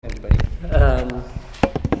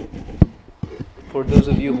for those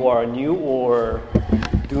of you who are new or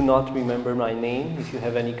do not remember my name, if you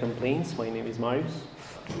have any complaints, my name is Marius.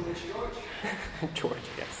 George. George,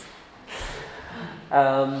 yes.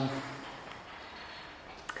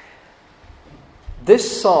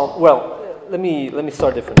 This psalm, let me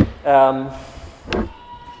start differently.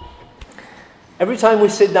 Every time we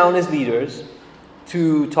sit down as leaders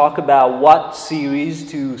to talk about what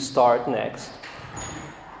series to start next,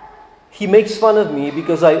 he makes fun of me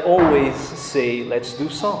because I always say, let's do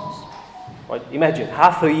Psalms. Right? Imagine,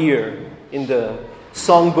 half a year in the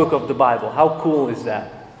songbook of the Bible. How cool is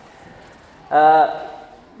that?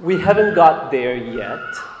 We haven't got there yet.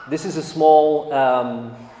 This is a small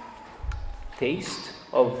taste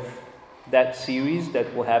of that series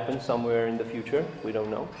that will happen somewhere in the future. We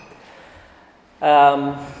don't know.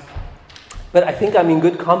 But I think I'm in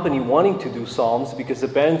good company wanting to do Psalms because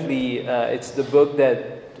apparently it's the book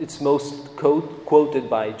that it's most quoted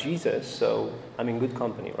by Jesus, so I'm in good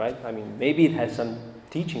company, right? I mean, maybe it has some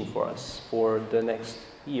teaching for us for the next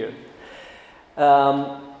year.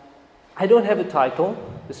 I don't have a title,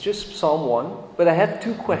 it's just Psalm 1, but I have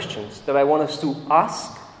two questions that I want us to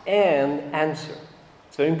ask and answer.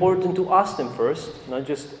 It's very important to ask them first, not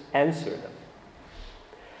just answer them.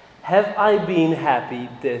 Have I been happy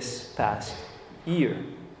this past year?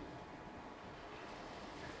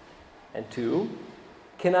 And two,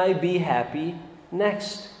 can I be happy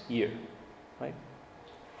next year? Right?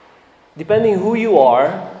 Depending who you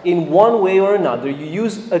are, in one way or another, you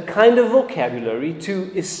use a kind of vocabulary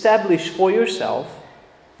to establish for yourself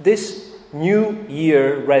this new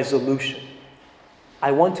year resolution.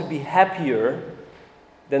 I want to be happier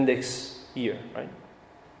than this year, right?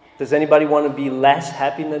 Does anybody want to be less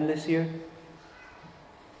happy than this year?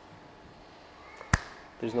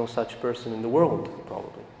 There's no such person in the world,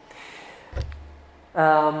 probably.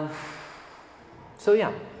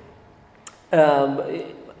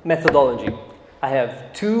 Methodology. I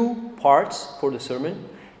have 2 parts for the sermon,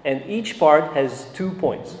 and each part has 2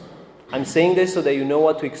 points. I'm saying this so that you know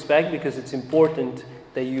what to expect because it's important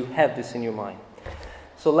that you have this in your mind.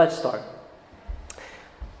 So let's start.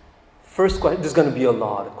 First question, there's going to be a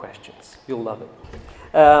lot of questions. You'll love it.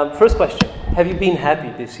 First question, have you been happy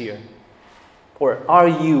this year? Or are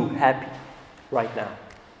you happy right now?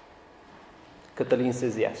 Catalin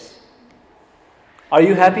says yes. Are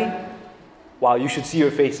you happy? Wow, you should see your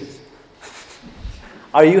faces.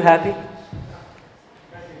 Are you happy?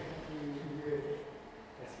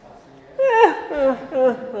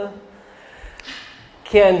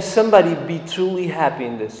 Can somebody be truly happy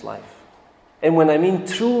in this life? And when I mean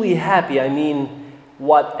truly happy, I mean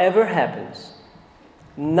whatever happens,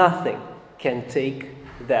 nothing can take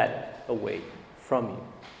that away from you.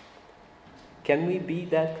 Can we be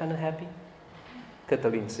that kind of happy?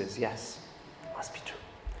 Catalin says yes. Must be true.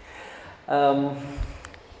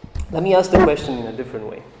 Let me ask the question in a different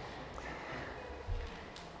way.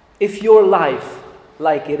 If your life,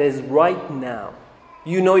 like it is right now,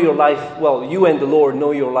 you know your life, well, you and the Lord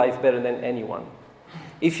know your life better than anyone.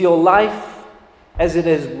 If your life, as it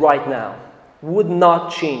is right now, would not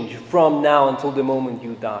change from now until the moment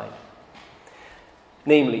you die,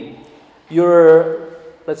 namely,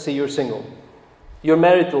 let's say you're single, your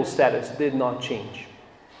marital status did not change,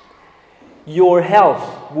 your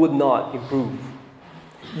health would not improve,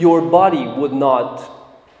 your body would not,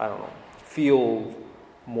 feel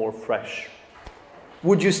more fresh,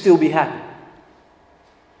 would you still be happy?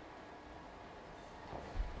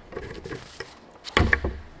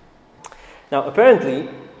 Now, apparently,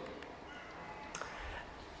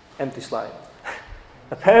 empty slide.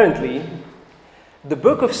 Apparently, the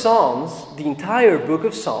book of Psalms, the entire book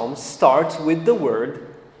of Psalms, starts with the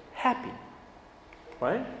word happy.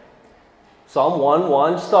 Right? Psalm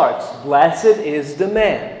 1:1 starts, blessed is the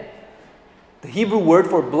man. The Hebrew word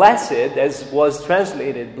for blessed, as was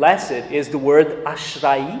translated, blessed, is the word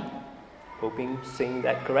ashrai. Hoping saying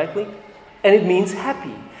that correctly. And it means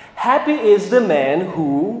happy. Happy is the man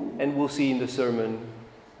who, and we'll see in the sermon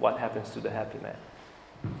what happens to the happy man.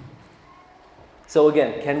 So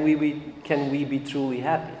again, can we be truly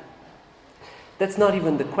happy? That's not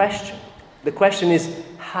even the question. The question is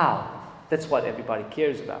how. That's what everybody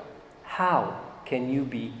cares about. How can you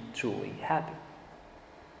be truly happy?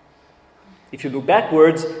 If you look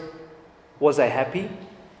backwards, was I happy?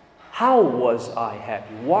 How was I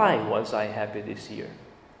happy? Why was I happy this year?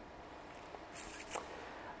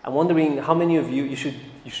 I'm wondering how many of you should.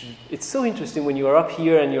 It's so interesting when you are up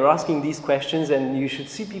here and you're asking these questions and you should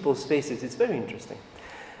see people's faces. It's very interesting.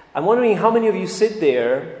 I'm wondering how many of you sit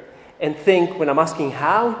there and think, when I'm asking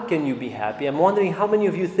how can you be happy, I'm wondering how many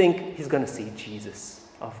of you think he's going to say Jesus,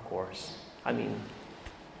 of course. I mean,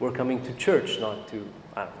 We're coming to church, not to,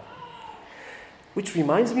 I don't know. Which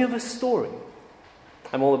reminds me of a story.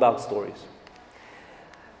 I'm all about stories.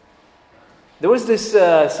 There was this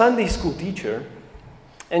Sunday school teacher,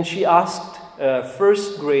 and she asked a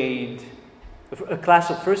class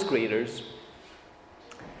of first graders,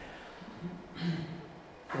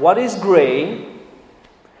 what is gray,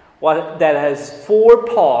 that has 4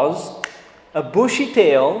 paws, a bushy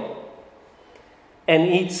tail, and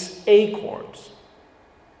eats acorns?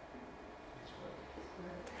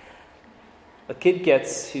 A kid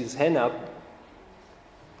gets his hand up.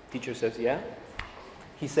 Teacher says, yeah.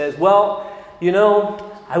 He says, well,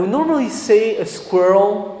 I would normally say a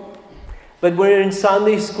squirrel, but we're in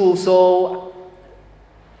Sunday school, so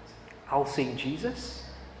I'll say Jesus.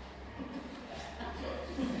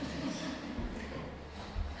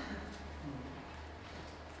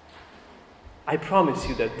 I promise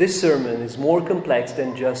you that this sermon is more complex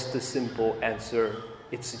than just the simple answer,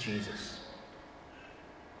 it's Jesus.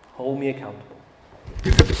 Hold me accountable.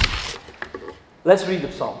 Let's read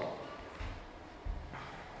the psalm.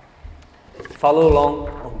 Follow along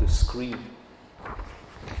on the screen.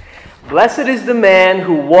 Blessed is the man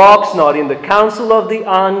who walks not in the counsel of the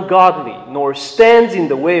ungodly, nor stands in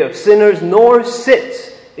the way of sinners, nor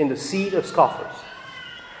sits in the seat of scoffers.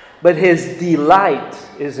 But his delight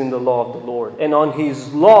is in the law of the Lord, and on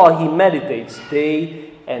his law he meditates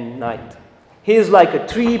day and night. He is like a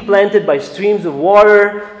tree planted by streams of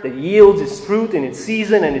water that yields its fruit in its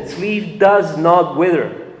season, and its leaf does not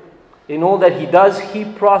wither. In all that he does, he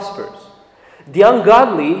prospers. The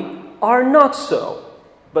ungodly are not so,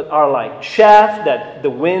 but are like chaff that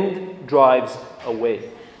the wind drives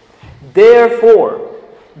away. Therefore,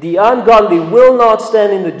 the ungodly will not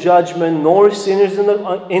stand in the judgment, nor sinners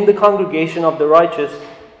in the congregation of the righteous.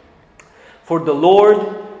 For the Lord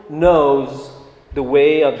knows the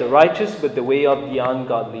way of the righteous, but the way of the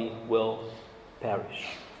ungodly will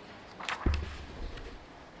perish.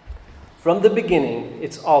 From the beginning,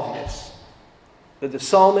 it's obvious that the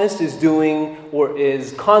psalmist is doing or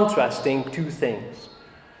is contrasting 2 things: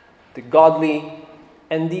 the godly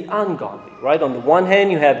and the ungodly. Right? On the one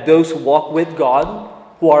hand, you have those who walk with God,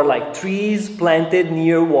 who are like trees planted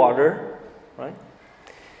near water, right?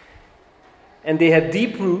 And they have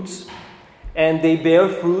deep roots, and they bear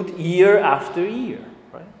fruit year after year,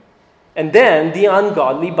 right? And then the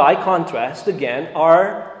ungodly, by contrast, again,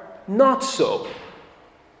 are not so.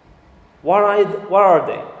 What are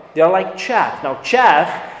they? They are like chaff. Now,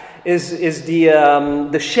 chaff is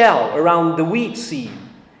the shell around the wheat seed.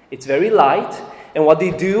 It's very light, and what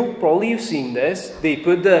they do, probably you've seen this, they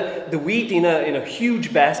put the wheat in a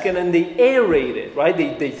huge basket and they aerate it, right?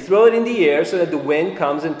 They throw it in the air so that the wind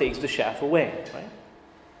comes and takes the chaff away, right?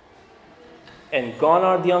 And gone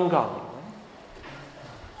are the ungodly. Right?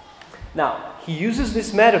 Now, he uses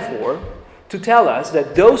this metaphor to tell us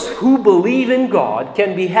that those who believe in God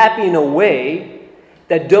can be happy in a way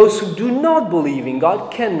that those who do not believe in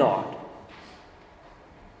God cannot.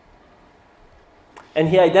 And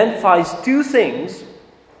he identifies 2 things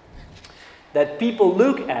that people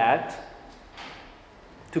look at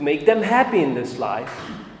to make them happy in this life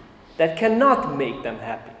that cannot make them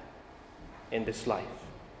happy in this life.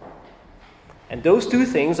 And those 2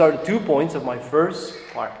 things are the 2 points of my first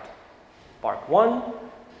part. Part 1,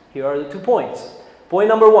 here are the 2 points. Point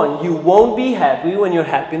number 1, you won't be happy when your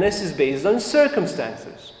happiness is based on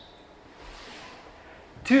circumstances.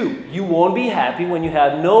 2, you won't be happy when you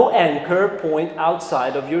have no anchor point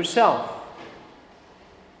outside of yourself.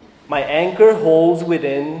 My anchor holds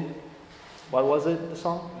within, what was it, the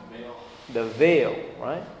song? The veil,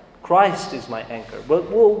 right? Christ is my anchor. But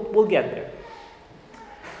we'll get there.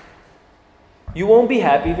 You won't be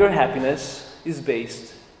happy if your happiness is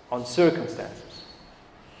based on circumstances.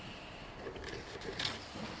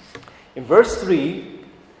 In verse 3,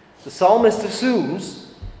 the psalmist assumes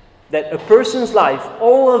that a person's life,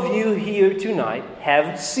 all of you here tonight,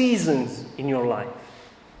 have seasons in your life.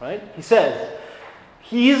 Right? He says,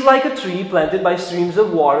 he is like a tree planted by streams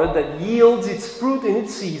of water that yields its fruit in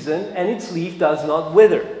its season, and its leaf does not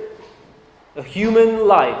wither. A human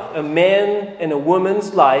life, a man and a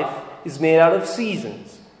woman's life, is made out of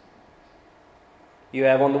seasons. You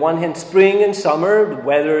have on the one hand spring and summer, the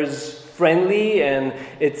weather is friendly and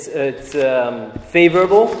it's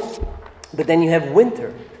favorable, but then you have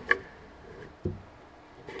winter.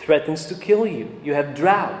 Threatens to kill you. You have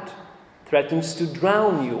drought. Threatens to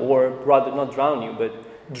drown you, or rather not drown you, but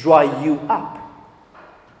dry you up.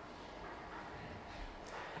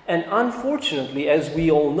 And unfortunately, as we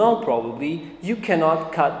all know probably, you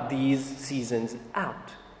cannot cut these seasons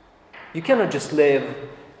out. You cannot just live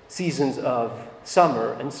seasons of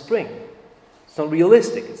summer and spring. It's not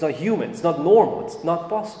realistic. It's not human. It's not normal. It's not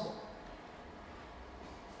possible.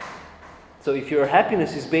 So if your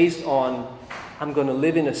happiness is based on, I'm going to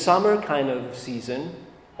live in a summer kind of season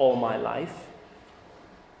all my life,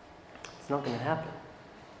 it's not going to happen.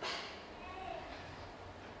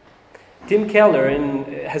 Tim Keller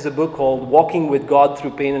has a book called Walking with God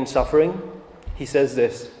Through Pain and Suffering. He says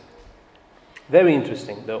this. Very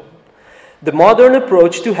interesting, though. The modern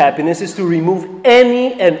approach to happiness is to remove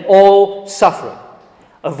any and all suffering.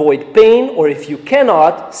 Avoid pain, or if you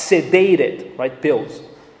cannot, sedate it. Right? Pills.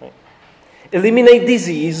 Right? Eliminate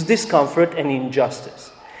disease, discomfort, and injustice.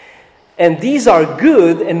 And these are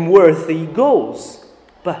good and worthy goals.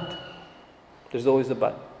 But, there's always a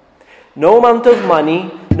but. No amount of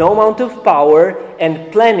money, no amount of power,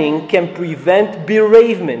 and planning can prevent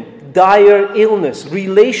bereavement, dire illness,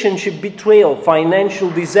 relationship betrayal, financial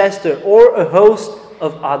disaster, or a host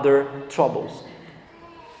of other troubles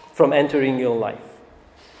from entering your life.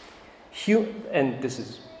 And this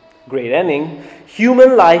is great ending.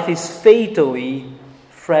 Human life is fatally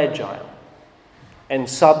fragile and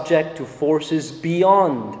subject to forces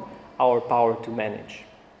beyond our power to manage.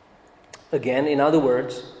 Again, in other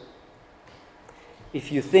words, if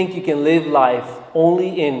you think you can live life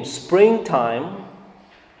only in springtime,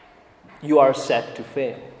 you are set to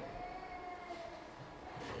fail.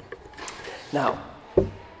 Now,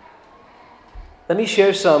 let me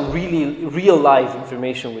share some really real-life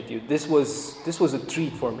information with you. This was a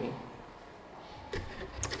treat for me.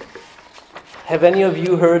 Have any of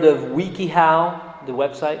you heard of WikiHow, the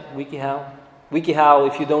website, WikiHow? WikiHow,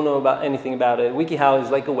 if you don't know anything about it, WikiHow is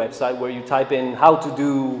like a website where you type in how to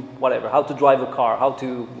do whatever, how to drive a car, how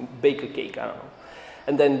to bake a cake, I don't know.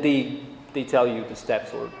 And then they tell you the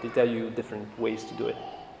steps, or they tell you different ways to do it.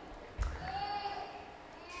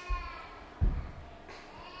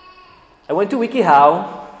 I went to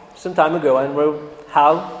WikiHow some time ago and wrote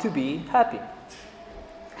how to be happy.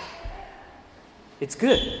 It's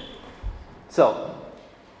good. So,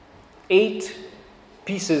 8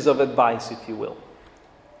 pieces of advice, if you will.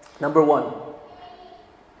 Number 1,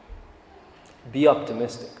 be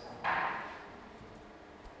optimistic.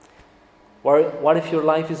 What if your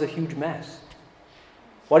life is a huge mess?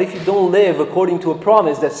 What if you don't live according to a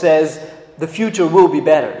promise that says the future will be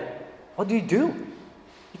better? What do?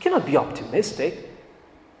 You cannot be optimistic.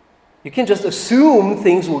 You can't just assume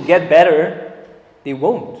things will get better. They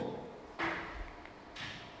won't.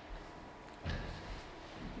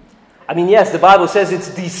 I mean, yes, the Bible says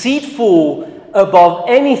it's deceitful above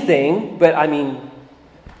anything, but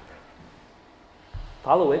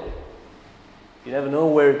follow it. You never know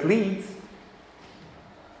where it leads.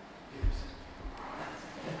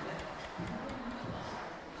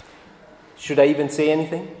 Should I even say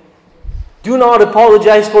anything? Do not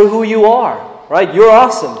apologize for who you are, right? You're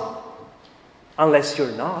awesome. Unless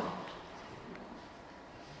you're not.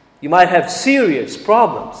 You might have serious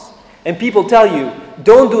problems. And people tell you,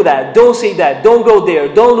 don't do that, don't say that, don't go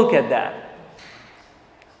there, don't look at that.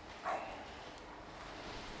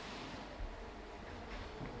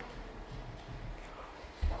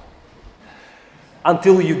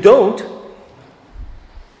 Until you don't.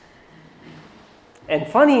 And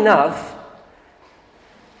funny enough,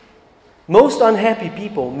 most unhappy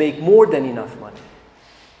people make more than enough money.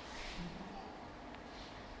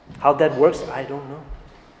 How that works, I don't know.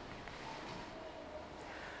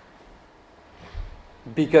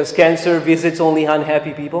 Because cancer visits only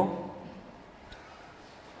unhappy people?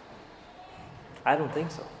 I don't think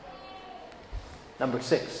so. Number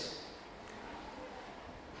 6.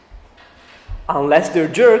 Unless they're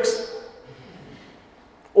jerks,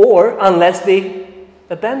 or unless they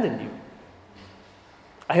abandon you.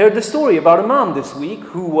 I heard the story about a mom this week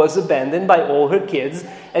who was abandoned by all her kids,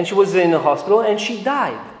 and she was in a hospital and she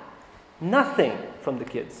died. Nothing from the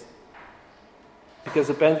kids. Because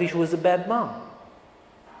apparently she was a bad mom.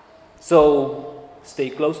 So, stay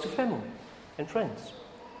close to family and friends.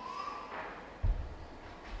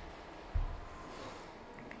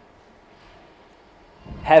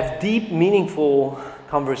 Have deep, meaningful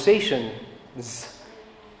conversations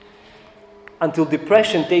until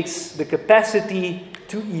depression takes the capacity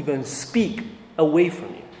to even speak away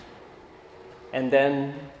from you. And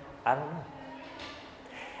then, I don't know.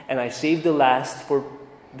 And I saved the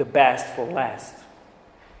best for last.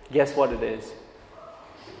 Guess what it is?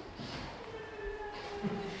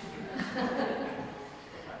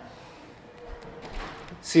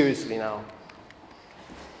 Seriously now.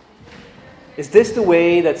 Is this the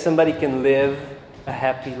way that somebody can live a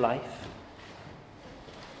happy life?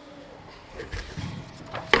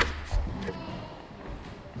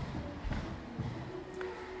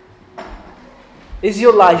 Is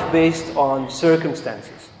your life based on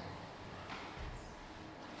circumstances?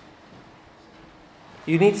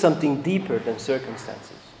 You need something deeper than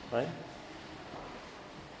circumstances, right?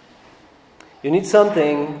 You need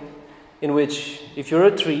something in which, if you're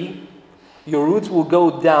a tree, your roots will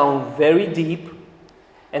go down very deep,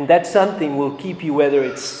 and that something will keep you whether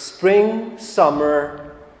it's spring,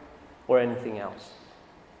 summer, or anything else.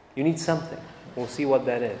 You need something. We'll see what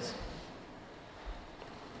that is.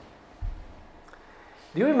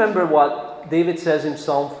 Do you remember what David says in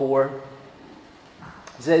Psalm 4?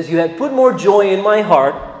 He says, "You have put more joy in my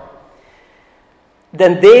heart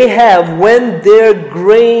than they have when their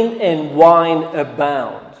grain and wine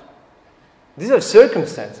abound." These are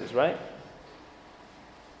circumstances, right?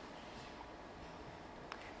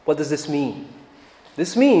 What does this mean?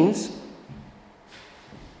 This means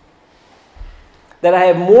that I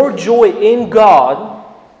have more joy in God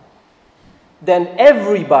than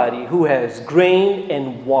everybody who has grain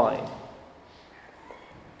and wine.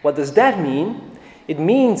 What does that mean? It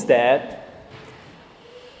means that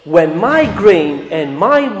when my grain and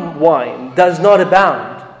my wine does not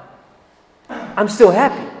abound, I'm still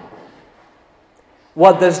happy.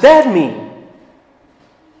 What does that mean?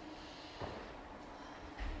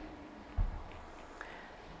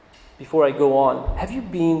 Before I go on, have you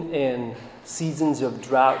been in seasons of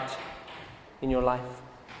drought in your life?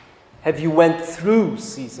 Have you went through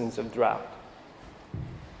seasons of drought?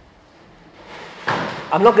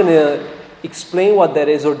 I'm not going to explain what that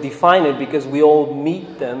is or define it because we all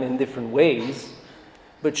meet them in different ways,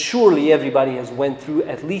 but surely everybody has went through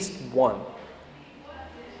at least one.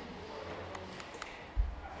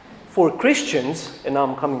 For Christians, and now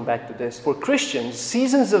I'm coming back to this, for Christians,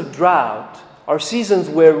 seasons of drought are seasons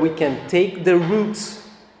where we can take the roots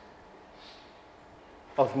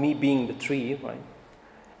of me being the tree, right,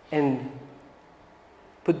 and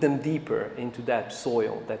put them deeper into that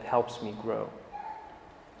soil that helps me grow.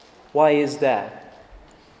 Why is that?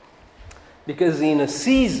 Because in a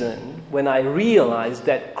season when I realize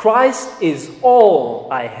that Christ is all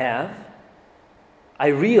I have, I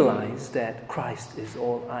realize that Christ is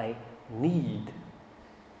all I need.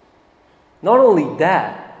 Not only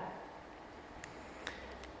that,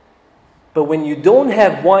 but when you don't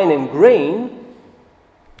have wine and grain,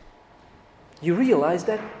 you realize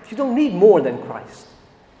that you don't need more than Christ.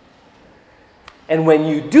 And when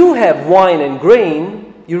you do have wine and grain,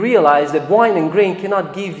 you realize that wine and grain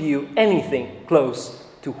cannot give you anything close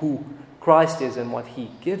to who Christ is and what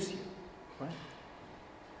He gives you. Right?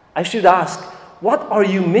 I should ask, what are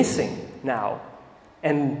you missing now?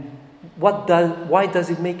 And why does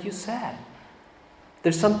it make you sad?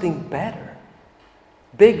 There's something better,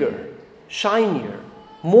 bigger, shinier,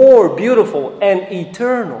 more beautiful, and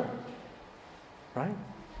eternal. Right?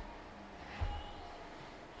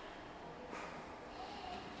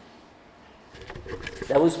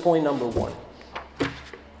 That was point number 1.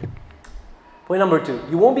 Point number 2.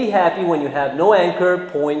 You won't be happy when you have no anchor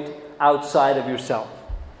point outside of yourself.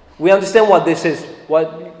 We understand what this is.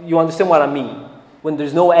 You understand what I mean? When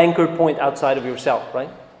there's no anchor point outside of yourself, right?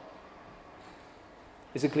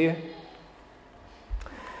 Is it clear?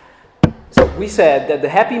 So we said that the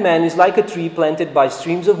happy man is like a tree planted by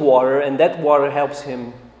streams of water, and that water helps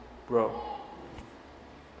him grow.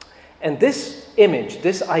 And this image,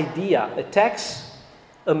 this idea, attacks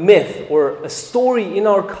a myth or a story in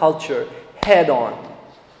our culture head on.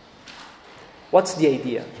 What's the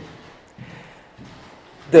idea?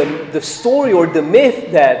 The story or the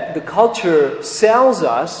myth that the culture sells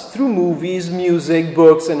us through movies, music,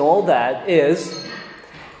 books, and all that is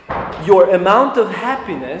your amount of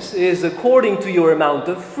happiness is according to your amount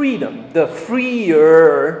of freedom. The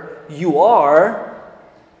freer you are,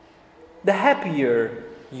 the happier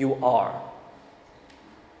you are.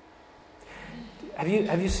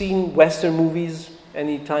 Have you seen Western movies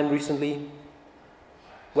any time recently?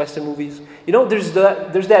 Western movies? You know, there's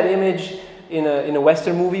that image in a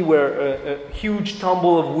Western movie where a huge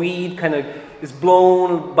tumble of weed kind of is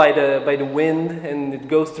blown by the wind and it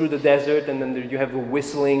goes through the desert, and then you have the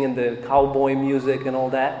whistling and the cowboy music and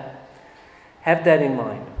all that. Have that in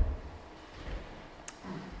mind.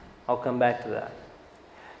 I'll come back to that.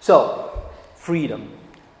 So, freedom.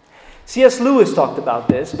 C.S. Lewis talked about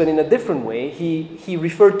this, but in a different way. He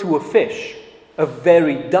referred to a fish, a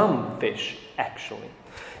very dumb fish, actually.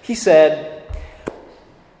 He said,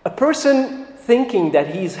 a person thinking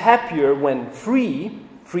that he's happier when free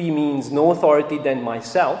means no authority than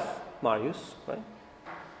myself, Marius, right?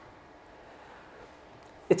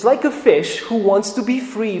 It's like a fish who wants to be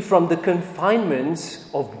free from the confinements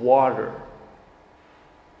of water.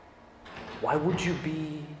 Why would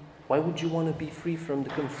Why would you want to be free from the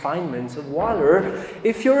confinements of water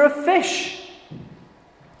if you're a fish?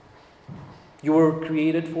 You were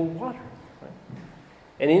created for water. Right?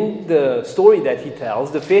 And in the story that he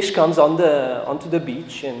tells, the fish comes onto the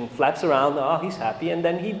beach and flaps around. Oh, he's happy, and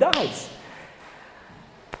then he dies.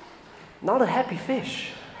 Not a happy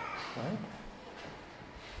fish. Right?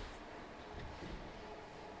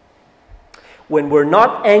 When we're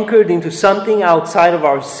not anchored into something outside of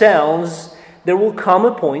ourselves, there will come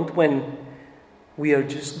a point when we are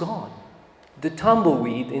just gone. The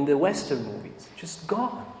tumbleweed in the Western movies, just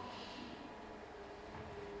gone.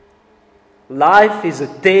 Life is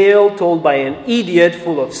a tale told by an idiot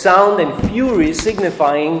full of sound and fury,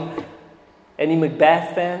 signifying, any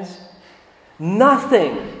Macbeth fans?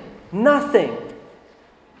 Nothing.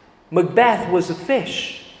 Macbeth was a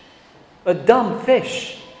fish, a dumb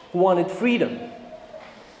fish who wanted freedom.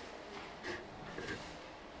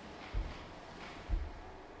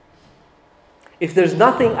 If there's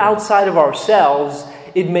nothing outside of ourselves,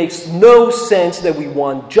 it makes no sense that we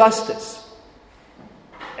want justice.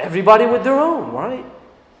 Everybody with their own, right?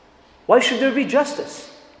 Why should there be justice?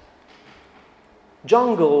 The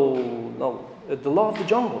law of the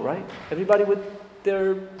jungle, right? Everybody with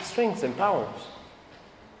their strengths and powers.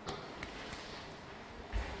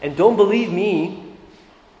 And don't believe me,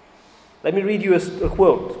 let me read you a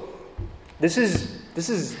quote. This is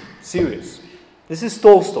serious. This is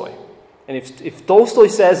Tolstoy. And if Tolstoy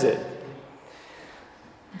says it,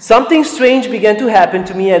 something strange began to happen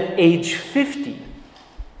to me at age 50.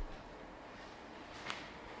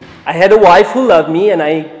 I had a wife who loved me and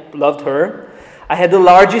I loved her. I had a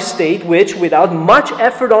large estate which, without much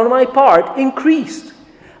effort on my part, increased.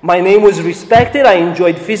 My name was respected, I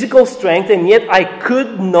enjoyed physical strength, and yet I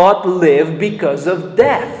could not live because of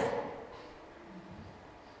death.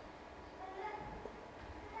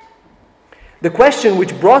 The question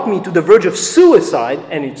which brought me to the verge of suicide,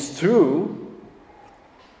 and it's true,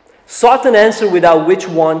 sought an answer without which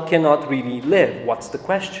one cannot really live. What's the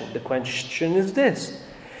question? The question is this.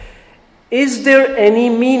 Is there any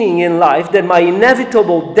meaning in life that my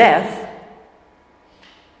inevitable death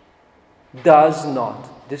does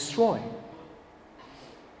not destroy?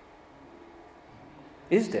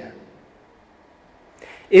 Is there?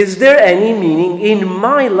 Is there any meaning in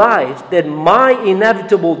my life that my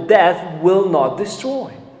inevitable death will not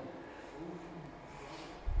destroy?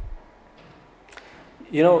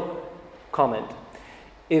 Comment.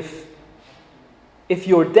 If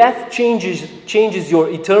your death changes your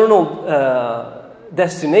eternal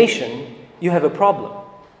destination, you have a problem.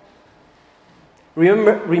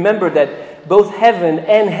 Remember that both heaven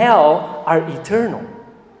and hell are eternal.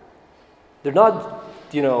 They're not,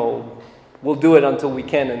 we'll do it until we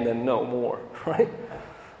can and then no more, right?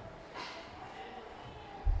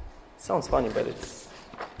 Sounds funny, but it's...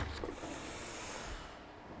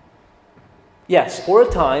 Yes, for a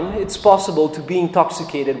time, it's possible to be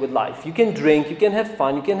intoxicated with life. You can drink, you can have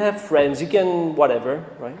fun, you can have friends, you can whatever,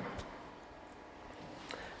 right?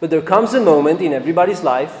 But there comes a moment in everybody's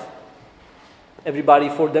life, everybody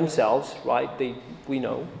for themselves, right? We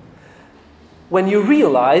know. When you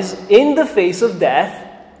realize, in the face of death,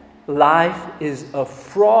 life is a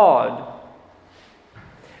fraud.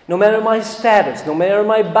 No matter my status, no matter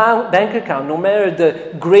my bank account, no matter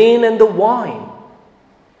the grain and the wine,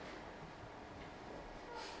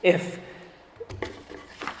 if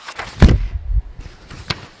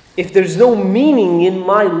there's no meaning in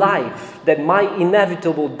my life that my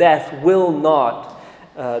inevitable death will not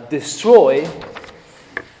destroy,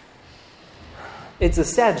 it's a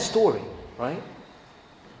sad story, right?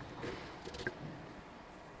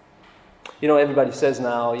 Everybody says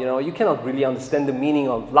now, you cannot really understand the meaning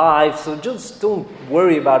of life, so just don't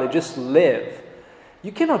worry about it, just live.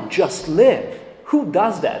 You cannot just live. Who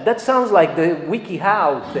does that? That sounds like the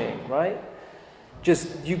WikiHow thing, right?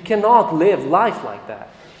 You cannot live life like that.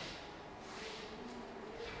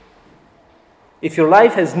 If your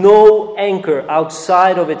life has no anchor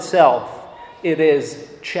outside of itself, it is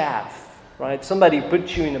chaff, right? Somebody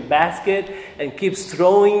puts you in a basket and keeps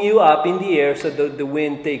throwing you up in the air so that the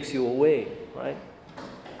wind takes you away, right?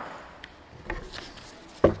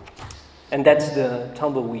 And that's the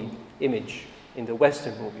tumbleweed image in the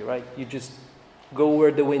Western movie, right? You just go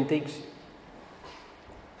where the wind takes you.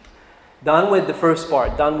 Done with the first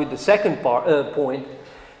part, done with the second point,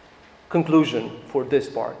 conclusion for this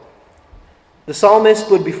part. The psalmist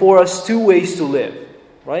put before us two ways to live,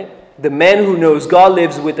 right? The man who knows God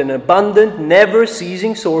lives with an abundant,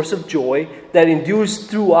 never-ceasing source of joy that endures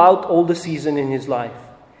throughout all the season in his life.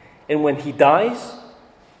 And when he dies,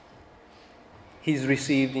 he's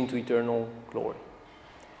received into eternal glory.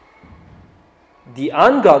 The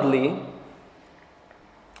ungodly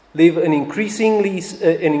live with an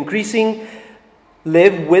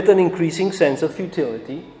increasing sense of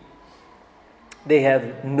futility. They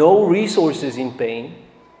have no resources in pain.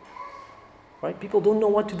 Right? People don't know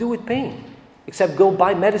what to do with pain except go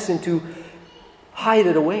buy medicine to hide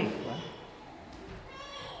it away. Right?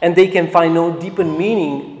 And they can find no deeper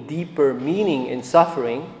meaning in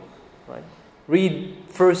suffering. Right? Read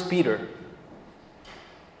 1 Peter.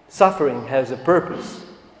 Suffering has a purpose.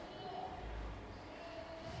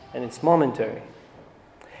 And it's momentary.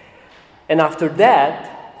 And after death,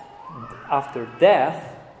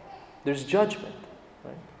 there's judgment.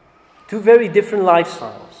 Right? Two very different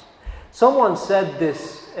lifestyles. Someone said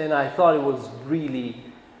this, and I thought it was really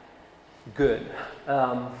good.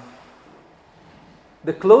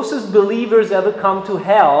 The closest believers ever come to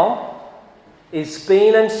hell is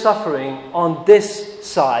pain and suffering on this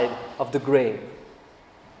side of the grave.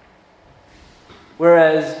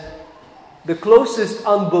 Whereas the closest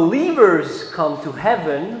unbelievers come to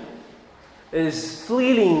heaven is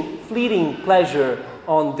fleeting pleasure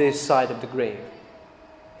on this side of the grave.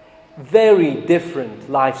 Very different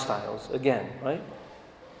lifestyles again, right?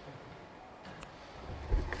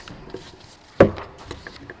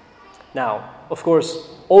 Now, of course,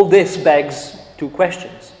 all this begs two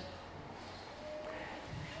questions.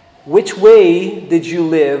 Which way did you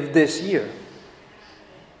live this year?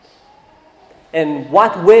 And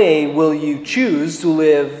what way will you choose to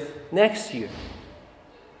live next year?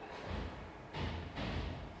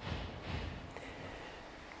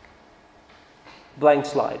 Blank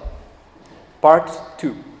slide. Part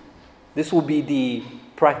 2. This will be the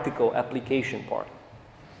practical application part.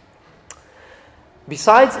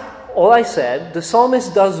 Besides all I said, the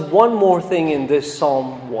psalmist does one more thing in this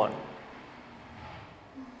Psalm 1.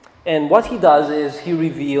 And what he does is he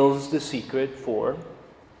reveals the secret for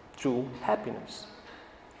true happiness.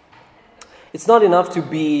 It's not enough to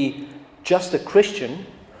be just a Christian,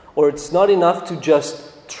 or it's not enough to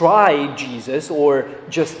just try Jesus or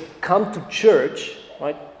just come to church,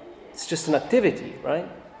 right? It's just an activity, right?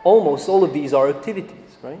 Almost all of these are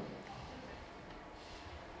activities, right?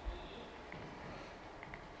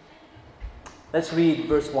 Let's read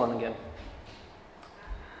verse 1 again. It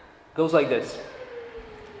goes like this.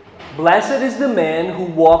 Blessed is the man who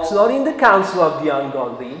walks not in the counsel of the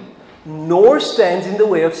ungodly, nor stands in the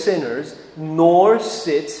way of sinners, nor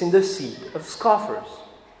sits in the seat of scoffers.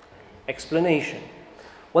 Explanation.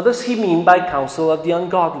 What does he mean by counsel of the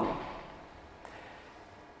ungodly?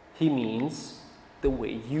 He means the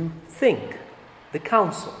way you think, the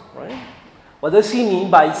counsel, right? What does he mean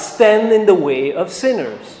by stand in the way of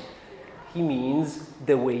sinners? He means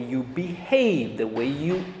the way you behave, the way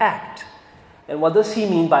you act. And what does he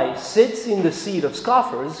mean by sits in the seat of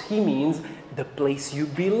scoffers? He means the place you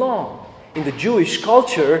belong. In the Jewish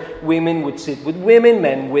culture, women would sit with women,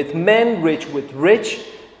 men with men, rich with rich,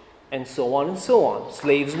 and so on and so on.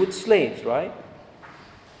 Slaves with slaves, right?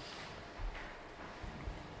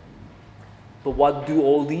 But what do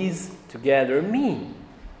all these together mean?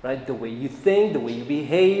 Right? The way you think, the way you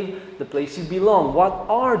behave, the place you belong. What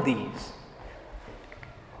are these?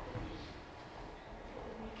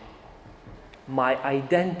 My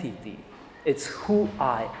identity. It's who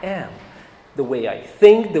I am. The way I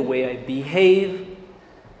think, the way I behave,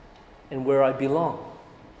 and where I belong.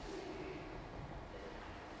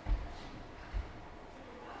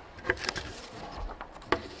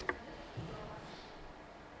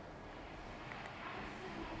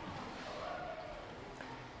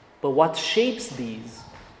 But what shapes these?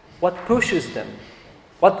 What pushes them?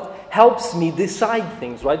 What helps me decide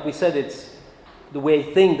things, right? We said it's the way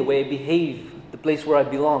I think, the way I behave, the place where I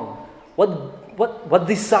belong. What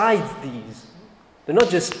decides these? They're not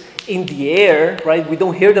just in the air, right? We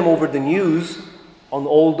don't hear them over the news on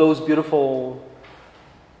all those beautiful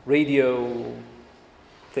radio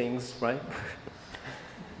things, right?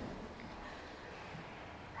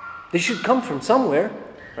 They should come from somewhere,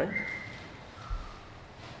 right?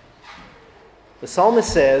 The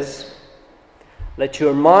psalmist says, let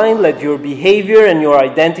your mind, let your behavior and your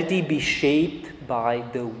identity be shaped by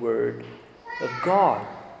the Word of God.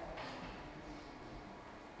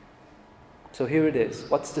 So here it is.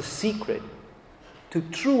 What's the secret to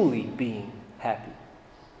truly being happy?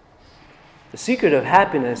 The secret of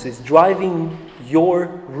happiness is driving your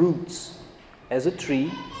roots as a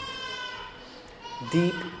tree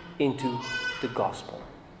deep into the gospel.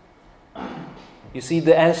 You see,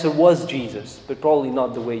 the answer was Jesus, but probably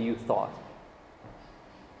not the way you thought.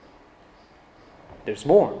 There's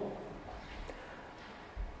more.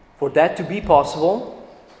 For that to be possible,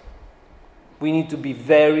 we need to be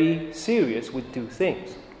very serious with two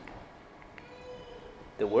things.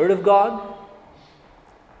 the Word of God,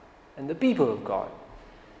 and the people of God.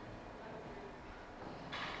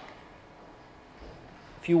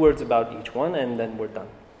 A few words about each one, and then we're done.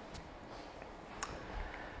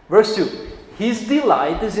 Verse 2. His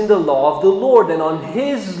delight is in the law of the Lord, and on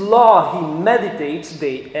His law He meditates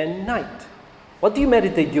day and night. What do you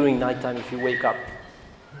meditate during nighttime if you wake up?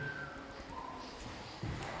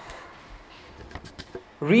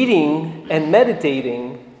 Reading and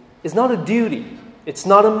meditating is not a duty. It's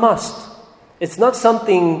not a must. It's not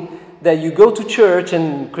something that you go to church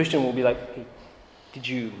and Christian will be like, hey, did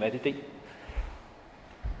you meditate?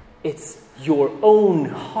 It's your own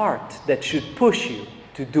heart that should push you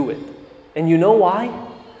to do it. And you know why?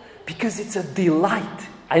 Because it's a delight.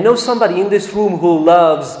 I know somebody in this room who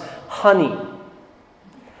loves honey.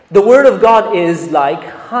 The Word of God is like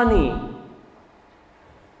honey.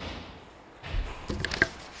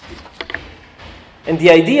 And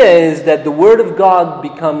the idea is that the Word of God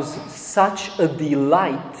becomes such a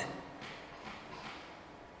delight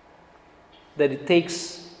that it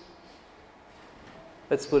takes,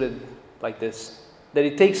 let's put it like this, that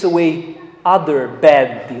it takes away other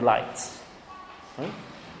bad delights. Right?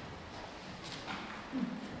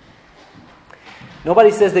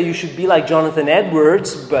 Nobody says that you should be like Jonathan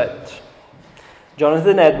Edwards, but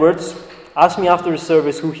Jonathan Edwards asked me after the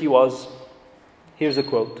service who he was. Here's a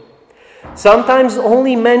quote. Sometimes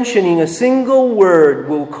only mentioning a single word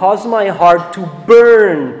will cause my heart to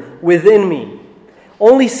burn within me.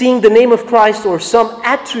 Only seeing the name of Christ or some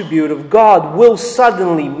attribute of God will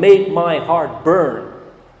suddenly make my heart burn.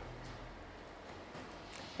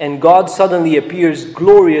 And God suddenly appears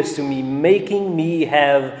glorious to me, making me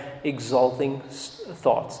have exalting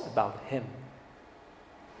thoughts about Him.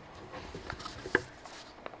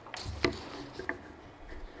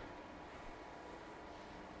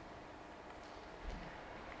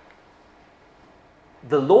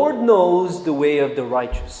 The Lord knows the way of the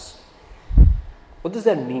righteous. What does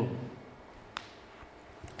that mean?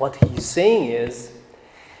 What He's saying is,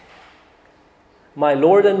 my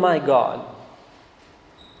Lord and my God,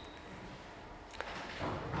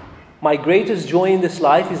 my greatest joy in this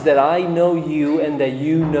life is that I know you and that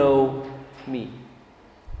you know me.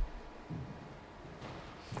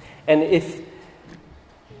 And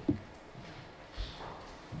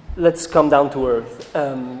let's come down to earth.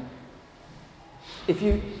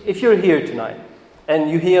 If you're here tonight and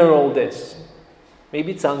you hear all this,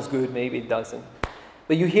 maybe it sounds good, maybe it doesn't,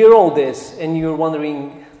 but you hear all this and you're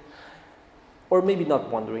wondering, or maybe not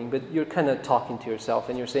wondering, but you're kind of talking to yourself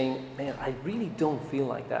and you're saying, man, I really don't feel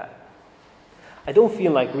like that. I don't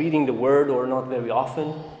feel like reading the Word, or not very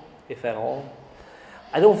often, if at all.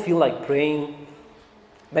 I don't feel like praying.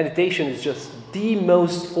 Meditation is just the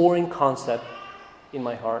most foreign concept in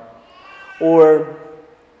my heart. Or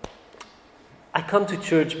I come to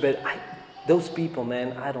church, but those people,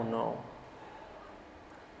 man, I don't know.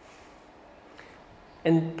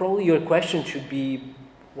 And probably your question should be,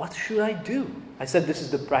 what should I do? I said this is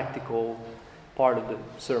the practical part of the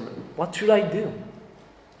sermon. What should I do?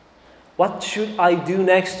 What should I do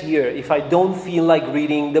next year if I don't feel like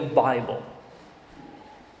reading the Bible?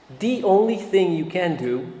 The only thing you can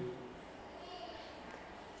do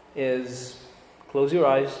is close your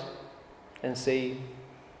eyes and say,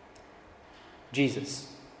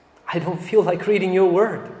 Jesus, I don't feel like reading your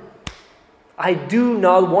Word. I do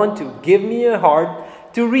not want to. Give me a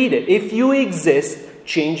heart to read it. If you exist,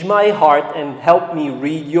 change my heart and help me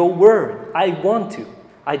read your Word. I want to.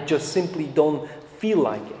 I just simply don't feel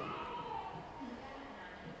like it.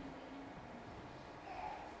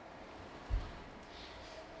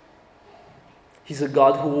 He's a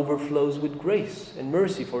God who overflows with grace and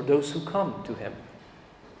mercy for those who come to Him.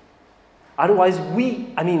 Otherwise,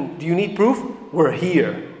 do you need proof? We're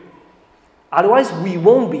here. Otherwise, we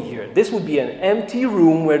won't be here. This would be an empty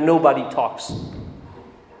room where nobody talks.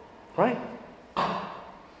 Right?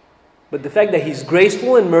 But the fact that He's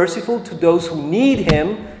graceful and merciful to those who need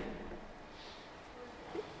Him,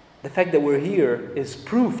 the fact that we're here is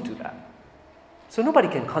proof to that. So nobody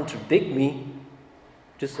can contradict me.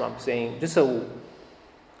 Just so I'm saying, just so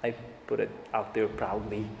I put it out there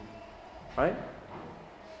proudly. Right?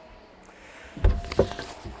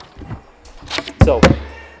 So,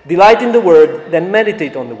 delight in the Word, then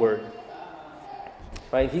meditate on the Word.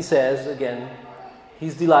 Right? He says, again,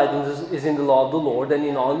 his delight is in the law of the Lord,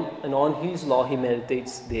 and on His law he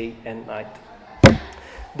meditates day and night.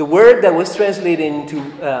 The word that was translated into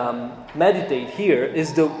meditate here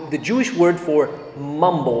is the Jewish word for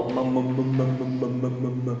mumble.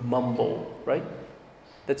 Mumble, right?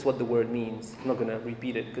 That's what the word means. I'm not going to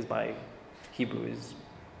repeat it because my Hebrew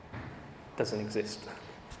doesn't exist.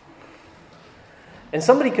 And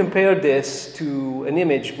somebody compared this to an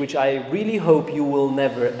image which I really hope you will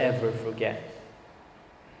never ever forget.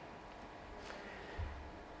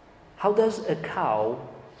 How does a cow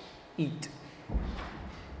eat?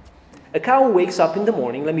 A cow wakes up in the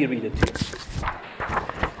morning. Let me read it to you.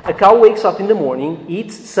 A cow wakes up in the morning,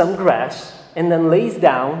 eats some grass, and then lays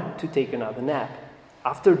down to take another nap.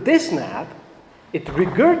 After this nap, it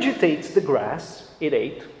regurgitates the grass it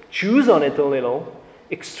ate, chews on it a little,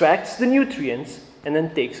 extracts the nutrients, and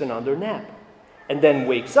then takes another nap. And then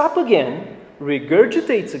wakes up again,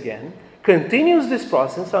 regurgitates again, continues this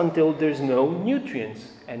process until there's no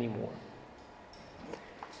nutrients anymore.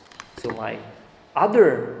 So my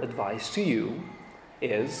other advice to you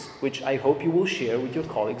is, which I hope you will share with your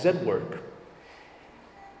colleagues at work,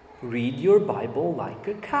 read your Bible like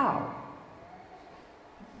a cow.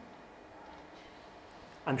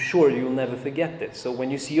 I'm sure you'll never forget this. So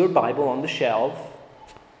when you see your Bible on the shelf,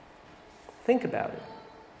 think about it.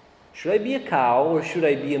 Should I be a cow or should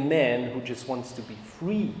I be a man who just wants to be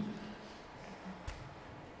free?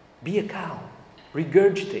 Be a cow.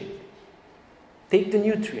 Regurgitate. Take the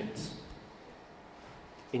nutrients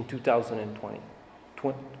in 2020.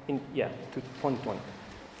 2020.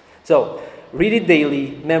 So, read it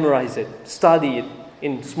daily, memorize it, study it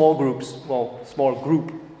in small groups, small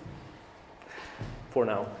group for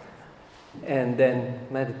now, and then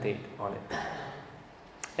meditate on it.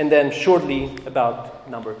 And then shortly about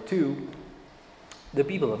number 2, the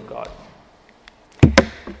people of God.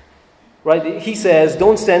 Right? He says,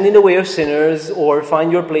 don't stand in the way of sinners or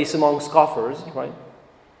find your place among scoffers, right?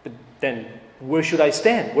 But then, where should I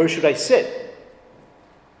stand? Where should I sit?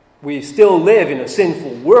 We still live in a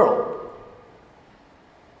sinful world.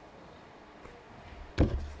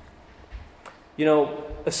 You know,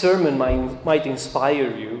 a sermon might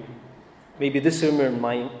inspire you. Maybe this sermon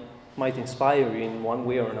might inspire you in one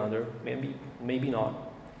way or another. Maybe not.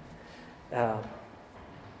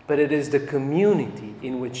 But it is the community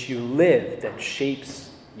in which you live that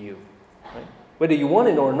shapes you. Right? Whether you want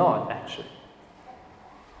it or not, actually.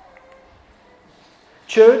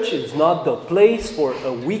 Church is not the place for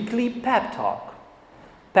a weekly pep talk.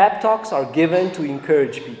 Pep talks are given to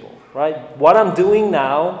encourage people, right? What I'm doing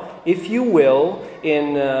now, if you will,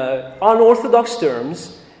 in unorthodox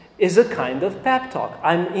terms, is a kind of pep talk.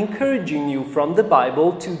 I'm encouraging you from the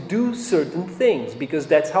Bible to do certain things because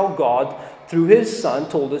that's how God, through His Son,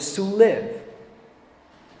 told us to live.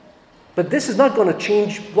 But this is not going to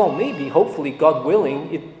change, maybe, hopefully, God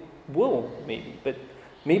willing, it will, maybe. But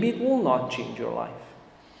maybe it will not change your life.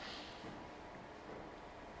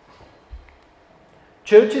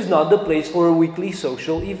 Church is not the place for a weekly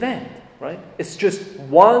social event, right? It's just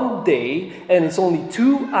one day and it's only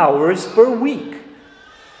 2 hours per week.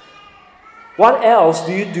 What else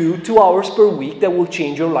do you do 2 hours per week that will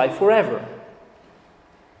change your life forever?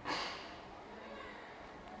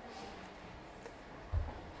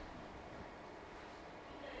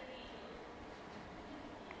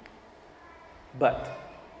 But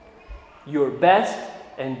your best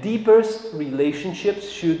and deepest relationships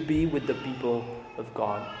should be with the people of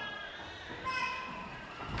God.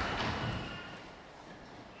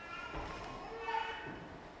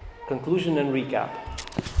 Conclusion and recap.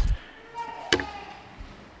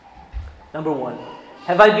 Number 1,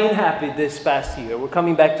 have I been happy this past year? We're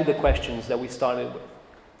coming back to the questions that we started with.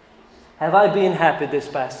 Have I been happy this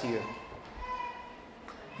past year?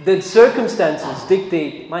 Did circumstances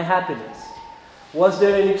dictate my happiness? Was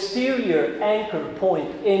there an exterior anchor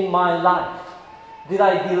point in my life? Did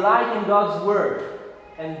I delight in God's Word?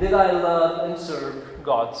 And did I love and serve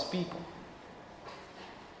God's people?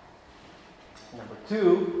 Number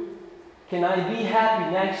 2, can I be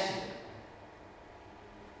happy next year?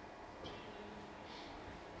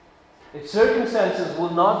 If circumstances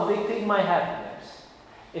will not dictate my happiness,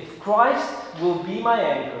 if Christ will be my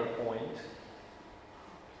anchor point,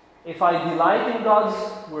 if I delight in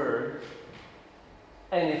God's Word,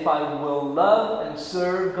 and if I will love and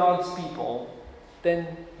serve God's people,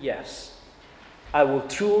 then yes, I will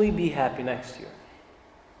truly be happy next year.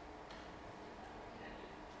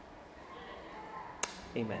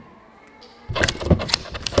 Amen.